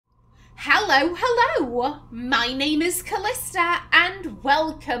Hello, hello! My name is Kallista and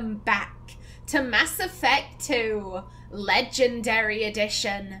welcome back to Mass Effect 2 Legendary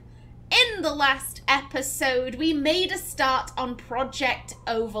Edition. In the last episode, we made a start on Project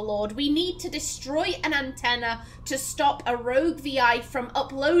Overlord. We need to destroy an antenna to stop a rogue VI from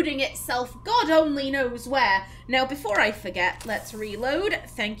uploading itself God only knows where. Now, before I forget, let's reload.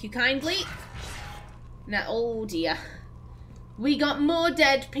 Thank you kindly. Now, oh dear. We got more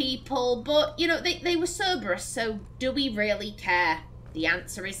dead people, but, you know, they were Cerberus, so do we really care? The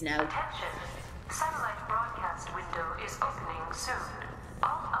answer is no. Attention. Satellite broadcast window is opening soon.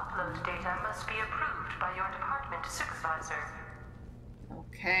 All upload data must be approved by your department supervisor.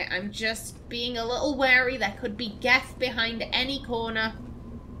 Okay, I'm just being a little wary. There could be Geth behind any corner.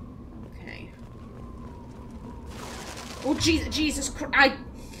 Okay. Oh, Jesus Christ.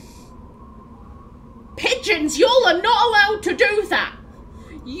 Pigeons, y'all are not allowed to do that.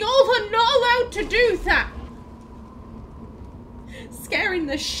 Y'all are not allowed to do that. Scaring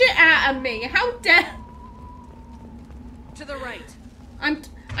the shit out of me. How dare... To the right. I'm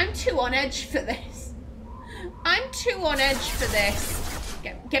too on edge for this. I'm too on edge for this.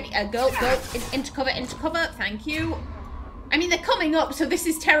 Get me, go, into cover, thank you. I mean, they're coming up, so this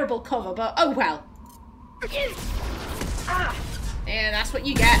is terrible cover, but oh well. Yeah, that's what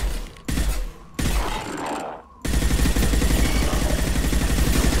you get.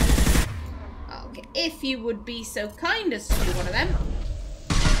 Okay, if you would be so kind as to do one of them.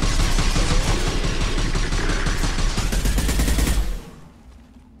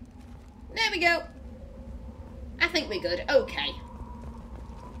 There we go. I think we're good. Okay.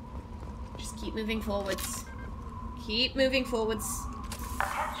 Just keep moving forwards. Keep moving forwards.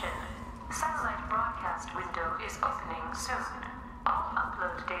 Attention. Satellite broadcast window is opening soon. All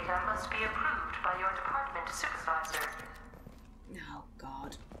upload data must be approved by your department supervisor. Oh,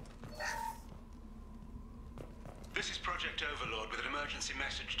 God. This is Project Overlord with an emergency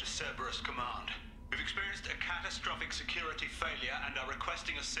message to Cerberus Command. We've experienced a catastrophic security failure and are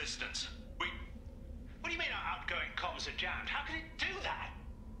requesting assistance. What do you mean our outgoing comms are jammed? How can it do that?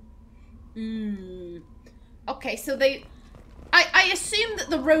 Okay, so they... I assume that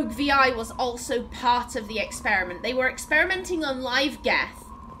the rogue VI was also part of the experiment. They were experimenting on live Geth.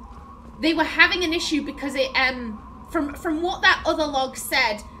 They were having an issue because it, from what that other log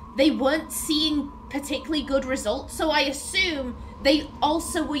said, they weren't seeing particularly good results. So I assume they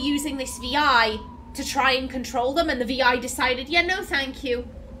also were using this VI to try and control them, and the VI decided, yeah, no thank you.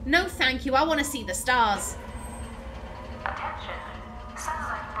 No thank you, I want to see the stars. Attention.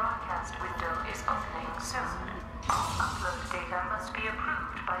 Satellite broadcast window is opening soon. All upload data must be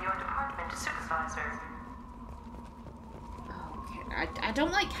approved by your department supervisor. Okay, I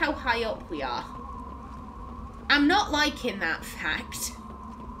don't like how high up we are. I'm not liking that fact.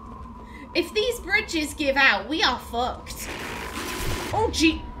 If these bridges give out, we are fucked. Oh,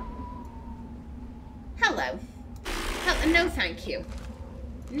 gee. Hello. No, thank you.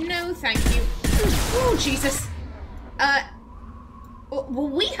 No, thank you. Oh, Jesus. Well,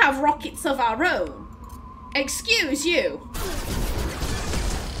 we have rockets of our own. Excuse you.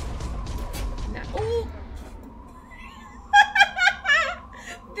 No. Oh.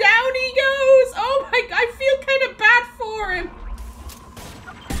 Down he goes. Oh my God, I feel kind of bad for him.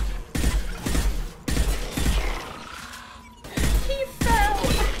 He fell.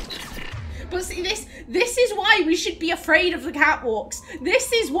 But see, this is why we should be afraid of the catwalks.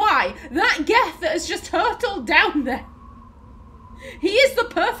 This is why that Geth that has just hurtled down there. He is the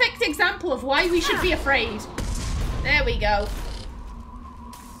perfect example of why we should be afraid. There we go.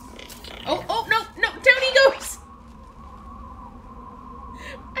 Oh, no, down he goes.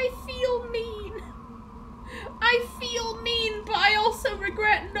 I feel mean. I feel mean, but I also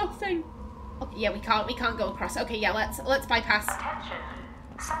regret nothing. Okay, yeah, we can't go across. Okay, yeah, let's bypass. Attention.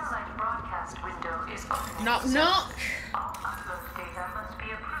 Satellite broadcast window is opening. Knock, knock. All upload data must be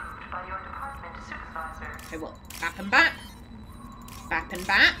approved by your department supervisor. Okay, well, bap and bap. Bap and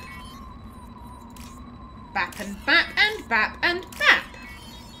bap. Bap and bap and bap and bap.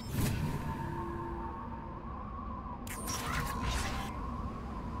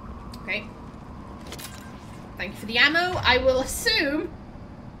 Okay. Thank you for the ammo. I will assume...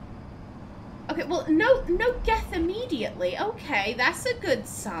 Okay, well, no Geth immediately. Okay, that's a good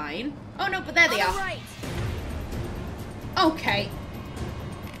sign. Oh, no, but there they are. Right. Okay.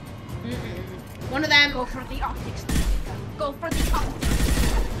 One of them. Go for the optics. Go for the optics.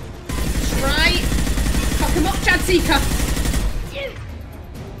 Try. Cock him up, Chad Seeker.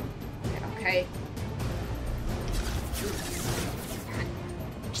 Okay.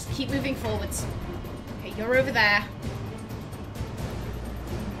 Just keep moving forwards. Okay, you're over there.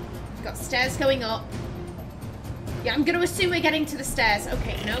 We've got stairs going up. Yeah, I'm going to assume we're getting to the stairs.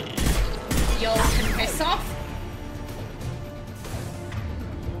 Okay, no. Y'all can piss off.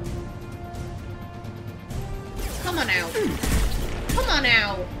 Come on out. Come on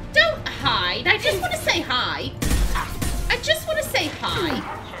out. Don't hide. I just want to say hi. I just want to say hi.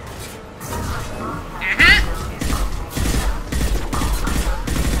 Aha.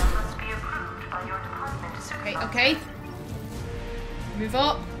 Okay, okay. Move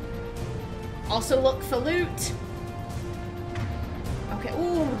up. Also look for loot. Okay.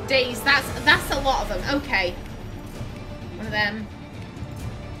 Ooh, days. That's a lot of them. Okay. One of them.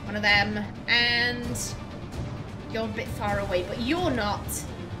 One of them. And you're a bit far away, but you're not.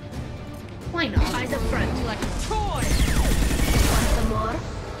 Why not? Eyes up front, like a toy. Want some more?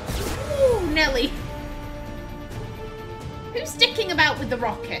 Ooh, Nelly. Who's sticking about with the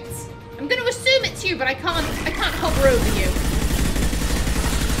rockets? I'm going to assume it's you, but I can't hover over you.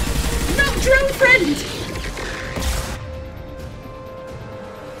 Not drone friend!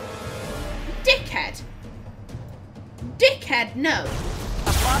 Dickhead. Dickhead, no.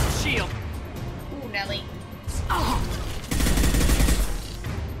 I've lost shield. Ooh, Nelly. Oh.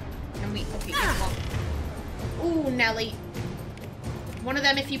 And we, okay, come on. Ooh, Nelly. One of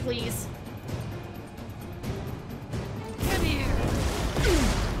them, if you please. Come here.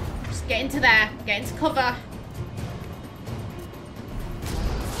 Just get into there. Get into cover.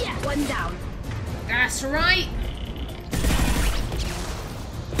 Yeah, one down. That's right.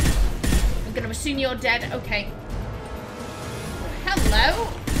 I'm gonna assume you're dead. Okay. Hello.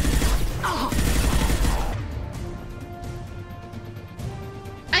 Oh.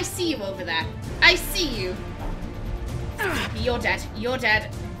 I see you over there. I see you. You're dead. You're dead.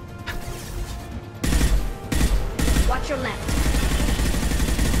 Watch your left.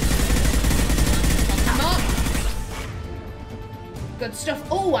 Come on. Good stuff.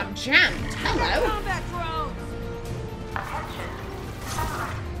 Oh, I'm jammed. Hello. Combat drones.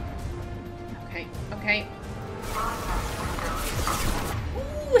 Okay. Okay.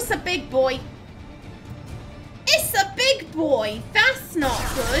 Ooh, it's a big boy. It's a big boy. That's not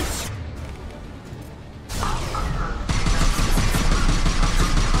good.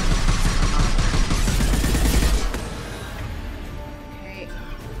 Okay.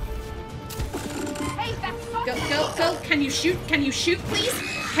 Hey, that's so Go, go, go. Can you shoot? Can you shoot, please?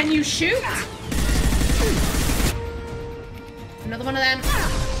 Can you shoot? Another one of them.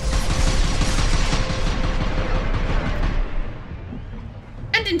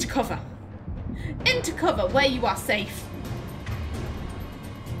 And into cover. Into cover where you are safe.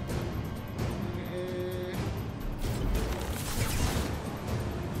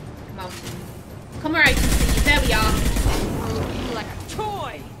 Come on. Come where I can see you. There we are. like a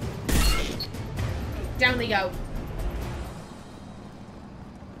toy. Down they go.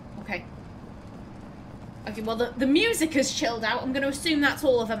 Okay. Okay, well the music has chilled out. I'm gonna assume that's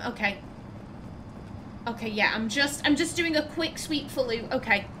all of them. Okay. Okay, yeah, I'm just doing a quick sweep for loot.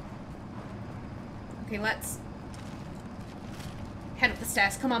 Okay. Okay, let's head up the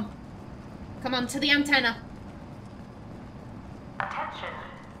stairs. Come on. Come on, to the antenna. Attention.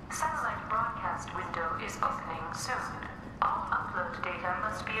 Satellite broadcast window is opening soon. All upload data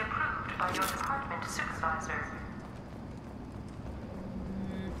must be approved by your department supervisor.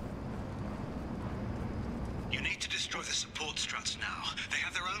 You need to destroy the support struts now. They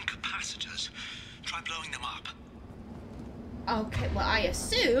have their own capacitors. Try blowing them up. Okay, well, I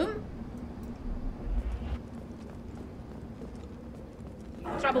assume...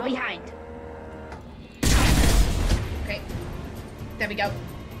 Trouble behind. Okay. There we go.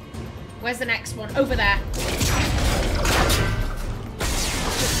 Where's the next one? Over there.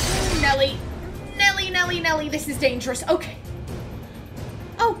 Ooh, Nelly. Nelly, Nelly, Nelly. This is dangerous. Okay.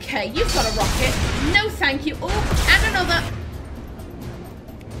 Okay, you've got a rocket. No, thank you. Oh, and another.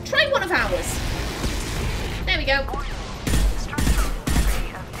 Try one of ours. There we go.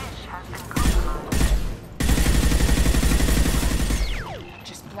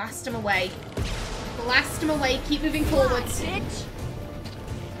 Just blast them away. Blast them away. Keep moving forwards.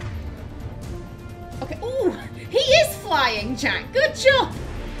 Okay. Ooh, he is flying, Jack. Good job.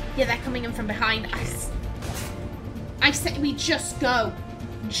 Yeah, they're coming in from behind. I said we just go.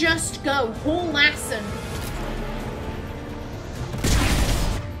 Just go. Haul ass and...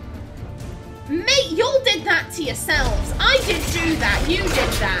 Mate, y'all did that to yourselves. I didn't do that. You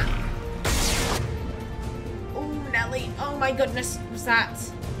did that. Oh, Nelly. Oh, my goodness. Was that...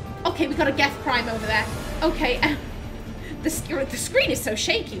 Okay, we got a Geth Prime over there. Okay. The screen is so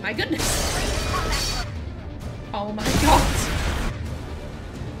shaky. My goodness. Oh, my God.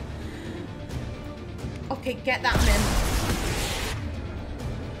 Okay, get that min.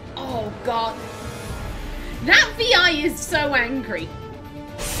 Oh, God. That VI is so angry.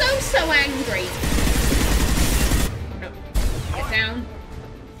 So angry. Oh no. Get down.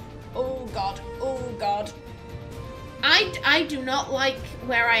 Oh God. Oh God. I do not like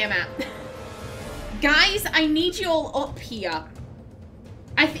where I am at. Guys, I need you all up here.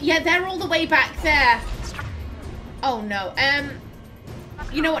 Yeah, they're all the way back there. Oh no.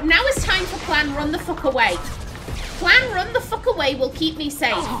 You know what? Now it's time for Plan Run the Fuck Away. Plan Run the Fuck Away will keep me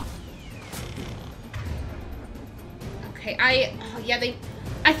safe. Okay, I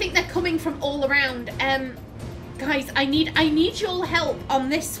think they're coming from all around. Guys, I need your help on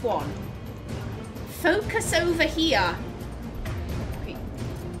this one. Focus over here. Okay,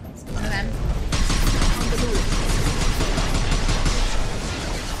 it's one of them.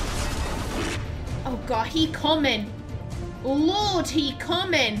 Oh God, he coming. Lord, he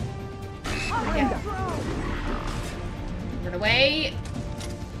coming. Yeah. Run away.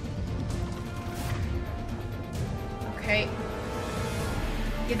 Okay.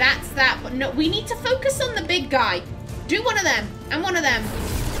 Yeah, that's that. But no, we need to focus on the big guy. Do one of them. And one of them.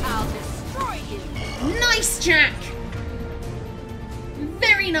 I'll destroy you. Nice, Jack.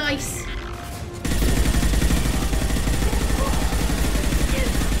 Very nice.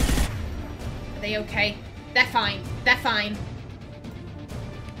 Are they okay? They're fine. They're fine.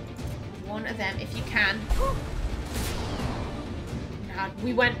 One of them, if you can. No,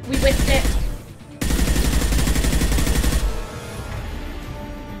 we whiffed it.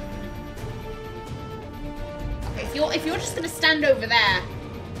 Okay, if you're just gonna stand over there.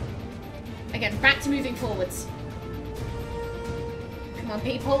 Again, back to moving forwards. Come on,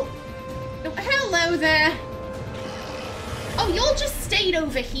 people. Oh, hello there. Oh, y'all just stayed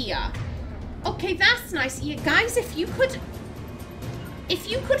over here. Okay, that's nice. Yeah, guys, if you could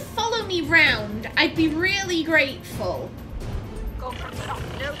follow me round, I'd be really grateful. Go for the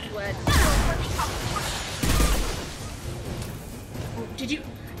northward. Oh, did you?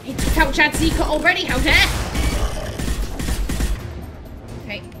 He took out Jadzika already. How dare?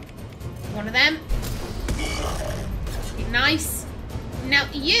 Okay, one of them. Be nice. Now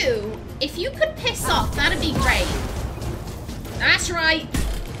you, if you could piss off, that'd be great. That's right.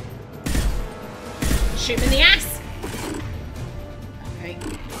 Shoot him in the ass. Okay.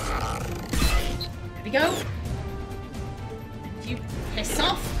 There we go. And you piss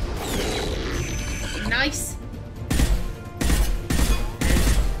off. Nice.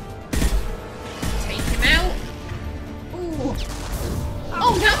 And take him out. Ooh.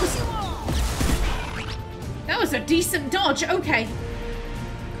 Oh, that was a decent dodge. Okay.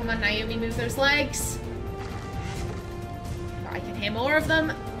 Come on, Naomi, move those legs. I can hear more of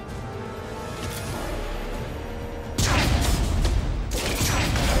them.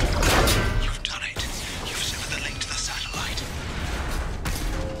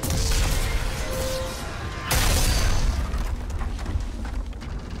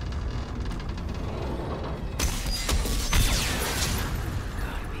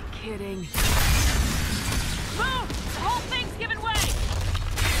 Move! The whole thing's giving way!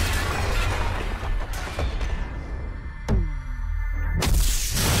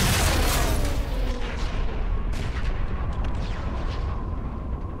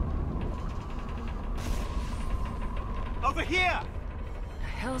 Over here! What the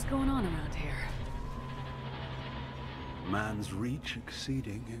hell's going on around here? Man's reach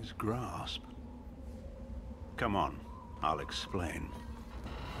exceeding his grasp. Come on, I'll explain.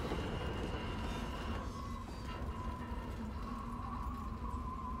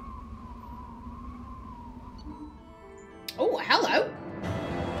 Oh, hello.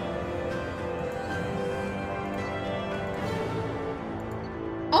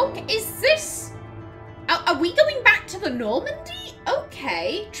 Okay, is this... Are we going back to the Normandy?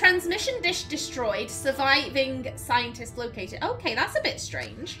 Okay. Transmission dish destroyed. Surviving scientist located. Okay, that's a bit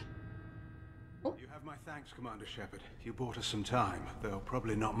strange. Oh. You have my thanks, Commander Shepard. You bought us some time, though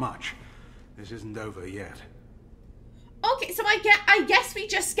probably not much. This isn't over yet. Okay, so I guess we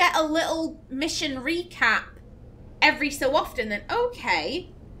just get a little mission recap every so often then.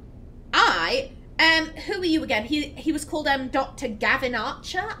 Okay. Who are you again? He was called Dr. Gavin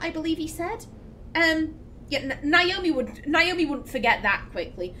Archer, I believe he said. Yeah, Naomi wouldn't forget that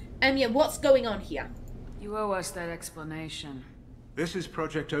quickly. Yeah, what's going on here? You owe us that explanation. This is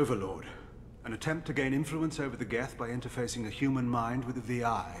Project Overlord, an attempt to gain influence over the Geth by interfacing a human mind with a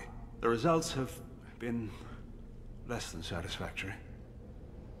VI. The results have been less than satisfactory.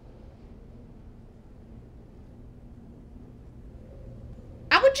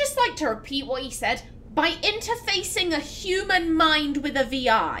 I would just like to repeat what he said. By interfacing a human mind with a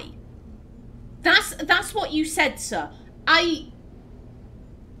VI. That's what you said, sir.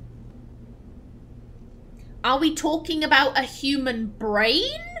 Are we talking about a human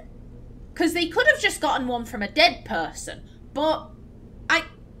brain? Because they could have just gotten one from a dead person. But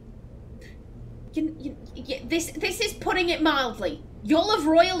this is putting it mildly. Y'all have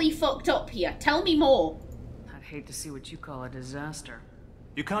royally fucked up here. Tell me more. I'd hate to see what you call a disaster.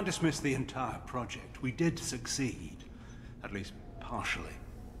 You can't dismiss the entire project. We did succeed. At least partially.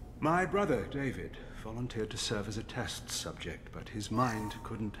 My brother, David, volunteered to serve as a test subject, but his mind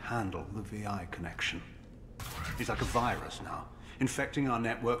couldn't handle the VI connection. He's like a virus now, infecting our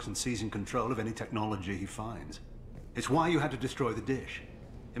networks and seizing control of any technology he finds. It's why you had to destroy the dish.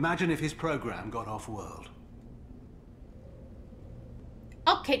 Imagine if his program got off-world.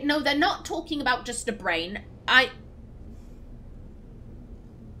 Okay, no, they're not talking about just a brain.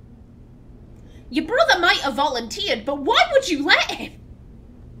 Your brother might have volunteered, but why would you let him?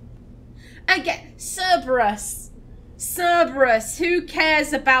 Again, Cerberus. Cerberus, who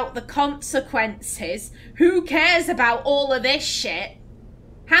cares about the consequences? Who cares about all of this shit?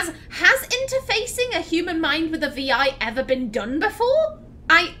 Has interfacing a human mind with a VI ever been done before?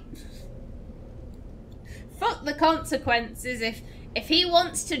 Fuck the consequences. If he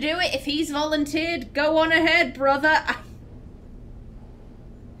wants to do it, if he's volunteered, go on ahead, brother.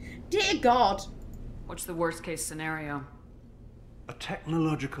 Dear God. What's the worst case scenario? A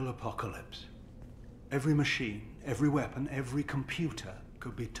technological apocalypse. Every machine, every weapon, every computer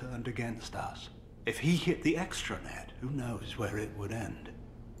could be turned against us. If he hit the extranet, who knows where it would end?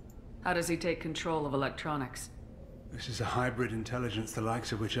 How does he take control of electronics? This is a hybrid intelligence the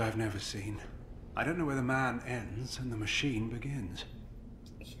likes of which I've never seen. I don't know where the man ends and the machine begins.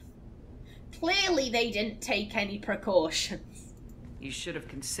 Clearly they didn't take any precautions. You should have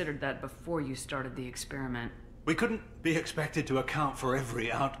considered that before you started the experiment. We couldn't be expected to account for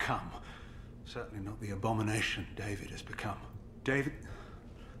every outcome. Certainly not the abomination David has become. David,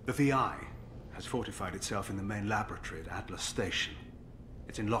 the VI has fortified itself in the main laboratory at Atlas Station.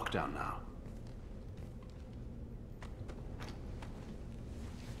 It's in lockdown now.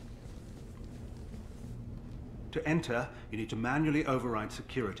 To enter, you need to manually override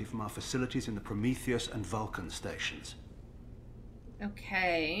security from our facilities in the Prometheus and Vulcan stations.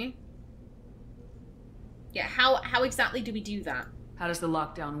 Okay. Yeah, how exactly do we do that? How does the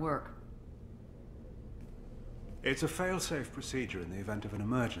lockdown work? It's a fail-safe procedure in the event of an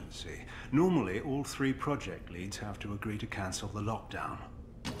emergency. Normally, all 3 project leads have to agree to cancel the lockdown.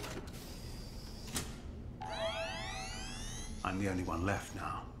 I'm the only one left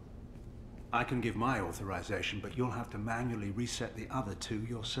now. I can give my authorization, but you'll have to manually reset the other 2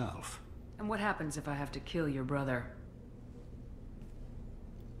 yourself. And what happens if I have to kill your brother?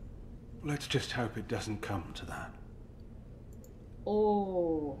 Let's just hope it doesn't come to that.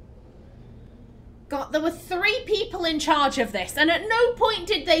 Oh. God, there were 3 people in charge of this, and at no point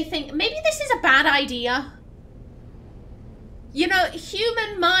did they think, maybe this is a bad idea. You know,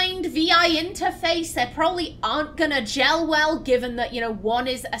 human mind, VI interface, they probably aren't gonna gel well, given that, you know, one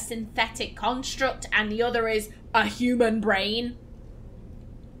is a synthetic construct and the other is a human brain.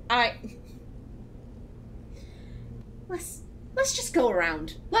 Let's just go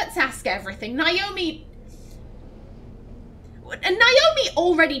around. Let's ask everything. Naomi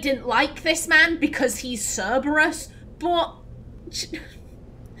already didn't like this man because he's Cerberus, but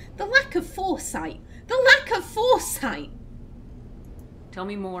the lack of foresight. Tell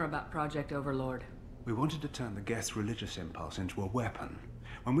me more about Project Overlord. We wanted to turn the Geth's religious impulse into a weapon.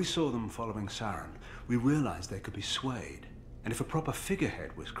 When we saw them following Saren, we realized they could be swayed. And if a proper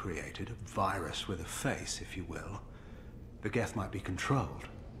figurehead was created, a virus with a face, if you will, the Geth might be controlled.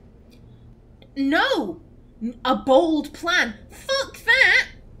 No! A bold plan. Fuck that!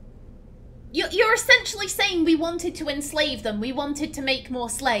 You're essentially saying we wanted to enslave them. We wanted to make more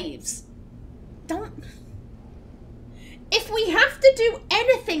slaves. Don't... If we have to do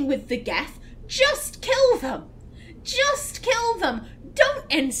anything with the Geth, just kill them. Just kill them.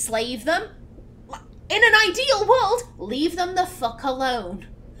 Don't enslave them. In an ideal world, leave them the fuck alone.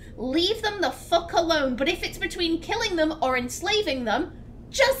 Leave them the fuck alone. But if it's between killing them or enslaving them,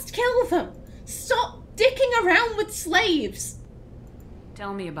 just kill them. Stop dicking around with slaves.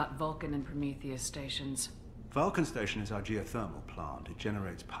 Tell me about Vulcan and Prometheus stations. Vulcan Station is our geothermal plant. It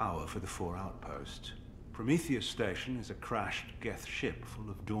generates power for the 4 outposts. Prometheus Station is a crashed Geth ship full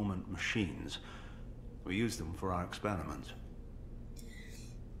of dormant machines. We use them for our experiments.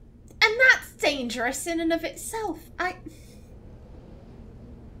 And that's dangerous in and of itself.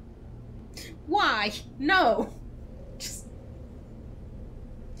 Why? No. Just...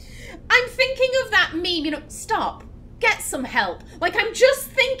 I'm thinking of that meme, you know, stop. Get some help. Like, I'm just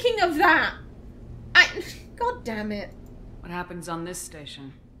thinking of that. God damn it. What happens on this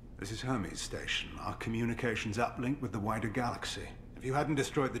station? This is Hermes Station, our communications uplink with the wider galaxy. If you hadn't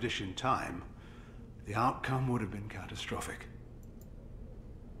destroyed the dish in time, the outcome would have been catastrophic.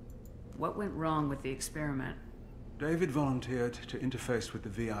 What went wrong with the experiment? David volunteered to interface with the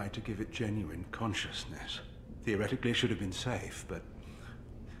VI to give it genuine consciousness. Theoretically, it should have been safe, but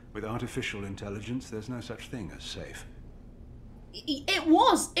with artificial intelligence, there's no such thing as safe. It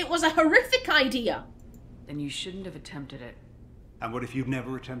was a horrific idea. Then you shouldn't have attempted it. And what if you'd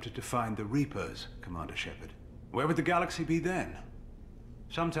never attempted to find the Reapers, Commander Shepard? Where would the galaxy be then?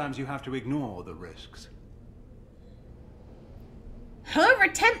 Sometimes you have to ignore the risks. Her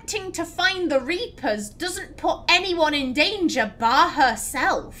attempting to find the Reapers doesn't put anyone in danger bar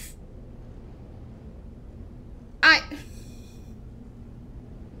herself.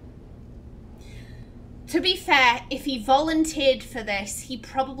 To be fair, if he volunteered for this, he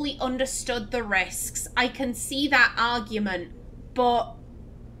probably understood the risks. I can see that argument, but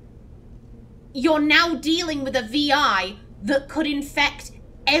you're now dealing with a VI that could infect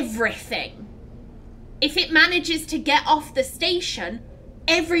everything. If it manages to get off the station,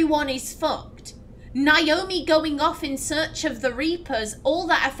 everyone is fucked. Naomi going off in search of the Reapers, all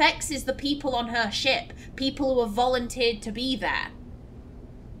that affects is the people on her ship, people who have volunteered to be there.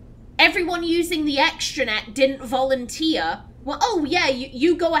 Everyone using the extranet didn't volunteer. Well, oh yeah,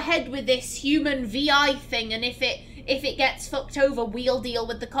 you go ahead with this human VI thing, and if it gets fucked over, we'll deal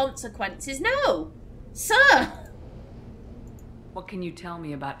with the consequences. No, sir. What can you tell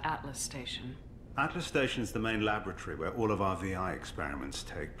me about Atlas Station? Atlas Station is the main laboratory where all of our VI experiments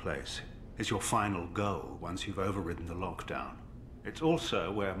take place. It's your final goal once you've overridden the lockdown. It's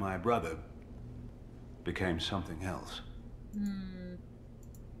also where my brother became something else.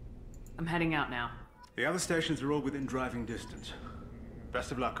 I'm heading out now. The other stations are all within driving distance.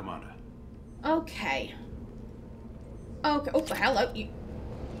 Best of luck, Commander. Okay. Okay. Oh, hello.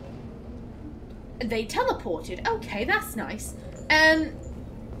 They teleported. Okay, that's nice.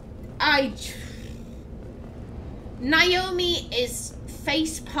 Naomi is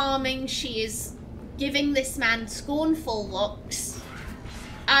face palming. She is giving this man scornful looks.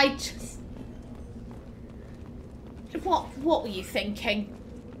 What were you thinking?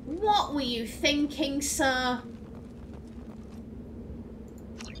 What were you thinking, sir?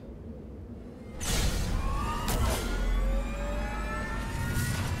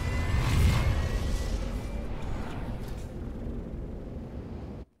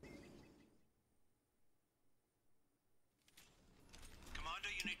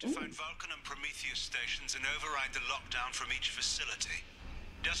 To find Vulcan and Prometheus stations and override the lockdown from each facility.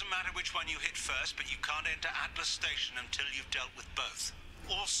 Doesn't matter which one you hit first, but you can't enter Atlas Station until you've dealt with both.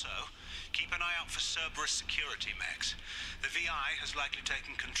 Also, keep an eye out for Cerberus security mechs. The VI has likely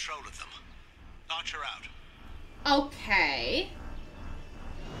taken control of them. Archer out. Okay.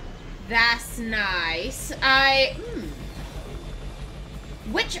 That's nice.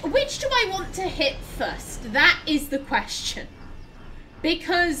 Which do I want to hit first? That is the question.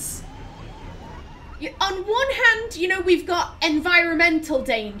 Because on one hand, you know, we've got environmental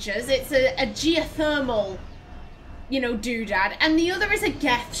dangers. It's a geothermal, you know, doodad. And the other is a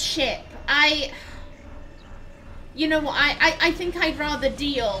Geth ship. You know what, I think I'd rather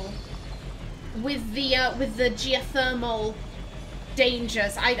deal with the geothermal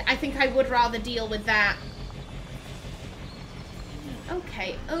dangers. I think I would rather deal with that.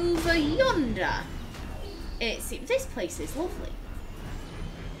 Okay, over yonder. This place is lovely.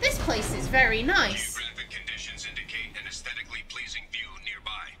 This place is very nice. Geographic conditions indicate an aesthetically pleasing view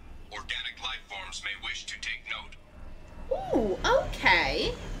nearby. Organic life forms may wish to take note. Ooh,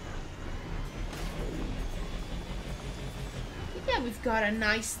 okay. Yeah, we've got a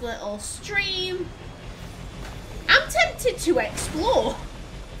nice little stream. I'm tempted to explore.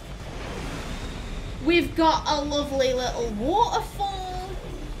 We've got a lovely little waterfall.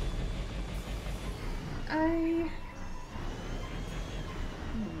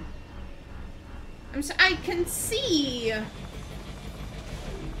 I can see.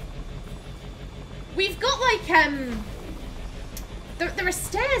 We've got like there are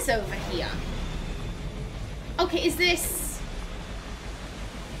stairs over here. Okay, is this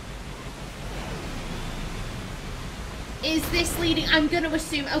leading? I'm gonna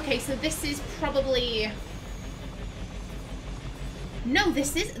assume. Okay, so this is probably. No,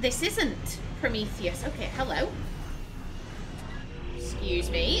 this isn't Prometheus. Okay, hello. Excuse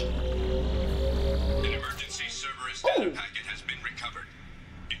me. An emergency Cerberus data packet has been recovered.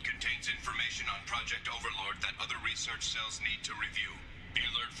 It contains information on Project Overlord that other research cells need to review. Be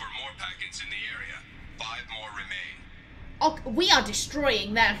alert for more packets in the area. 5 more remain. Oh, we are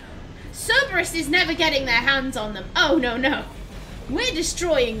destroying them. Cerberus is never getting their hands on them. Oh, no, no. We're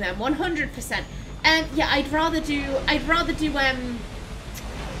destroying them 100%. Yeah, I'd rather do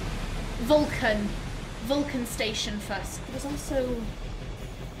Vulcan Station first.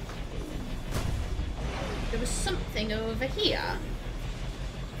 There was something over here.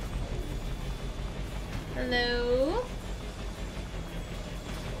 Hello?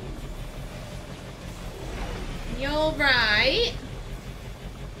 You're right.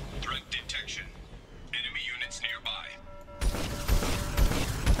 Threat detection. Enemy units nearby.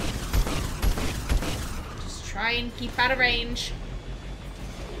 Just try and keep out of range.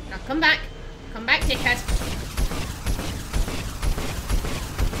 Now come back. Come back, dickhead.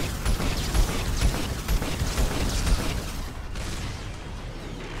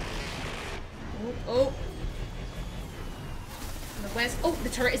 Oh. Where's... Oh, the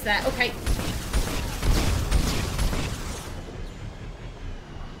turret is there. Okay.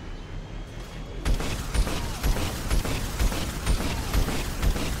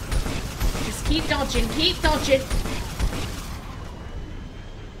 Just keep dodging. Keep dodging.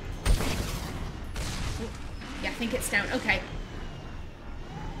 Yeah, I think it's down. Okay.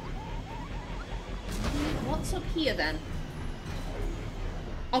 What's up here, then?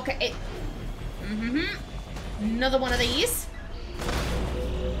 Okay, it... Another one of these.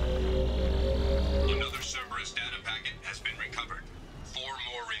 Another Cerberus data packet has been recovered. 4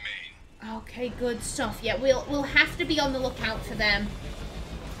 more remain. Okay, good stuff. Yeah, we'll have to be on the lookout for them.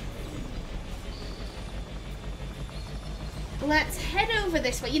 Let's head over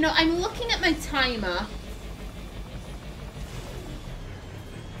this way. You know, I'm looking at my timer.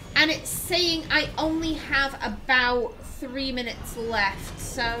 And it's saying I only have about 3 minutes left,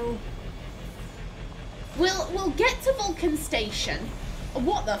 so... We'll get to Vulcan Station.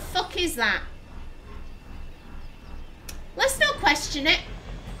 What the fuck is that? Let's not question it.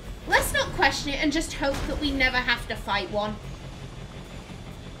 Let's not question it and just hope that we never have to fight one.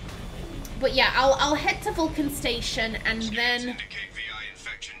 But yeah, I'll head to Vulcan Station and Scans then... indicate VI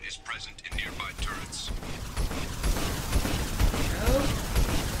infection is present in nearby turrets. Oh.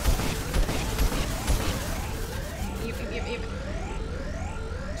 Yep.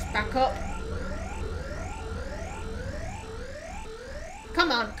 Just back up. Come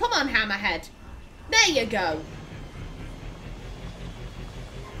on, Hammerhead. There you go.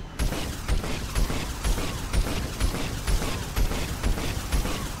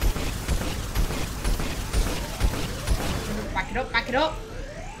 Back it up.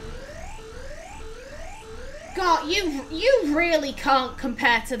 God, you really can't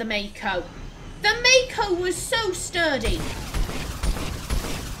compare to the Mako. The Mako was so sturdy.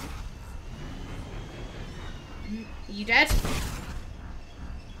 You dead?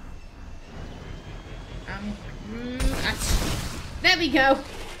 There we go.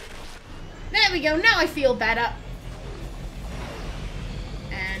 There we go. Now I feel better.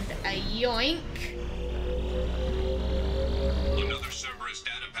 And a yoink. Another Cerberus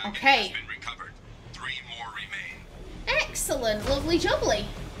data packet Okay. has been recovered. 3 more remain. Excellent. Lovely jubbly.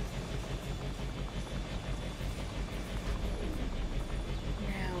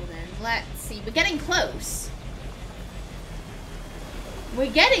 Now then, let's see. We're getting close.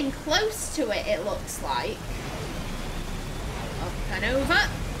 We're getting close to it, it looks like. Up and over.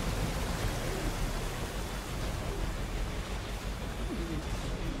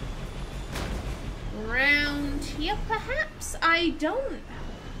 Around here, perhaps? I don't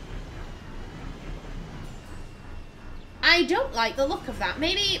like the look of that.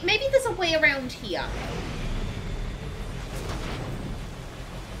 Maybe there's a way around here.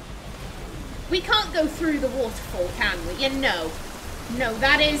 We can't go through the waterfall, can we? Yeah, no. No,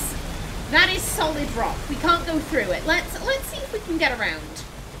 that is solid rock. We can't go through it. Let's see if we can get around.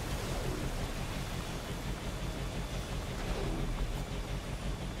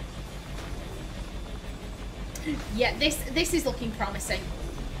 Yeah, this is looking promising.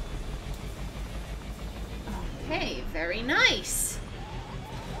 Okay, very nice.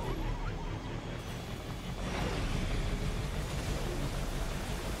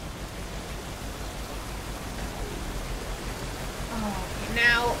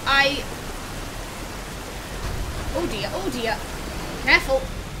 Now, oh dear. Careful.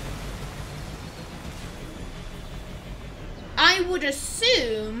 I would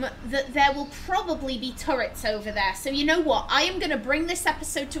assume that there will probably be turrets over there. So you know what? I am going to bring this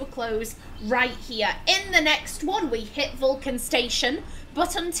episode to a close right here. In the next one, we hit Vulcan Station.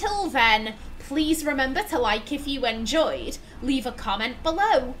 But until then, please remember to like if you enjoyed. Leave a comment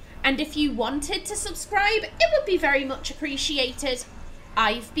below. And if you wanted to subscribe, it would be very much appreciated.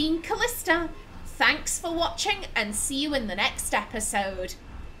 I've been Kallista. Thanks for watching and see you in the next episode.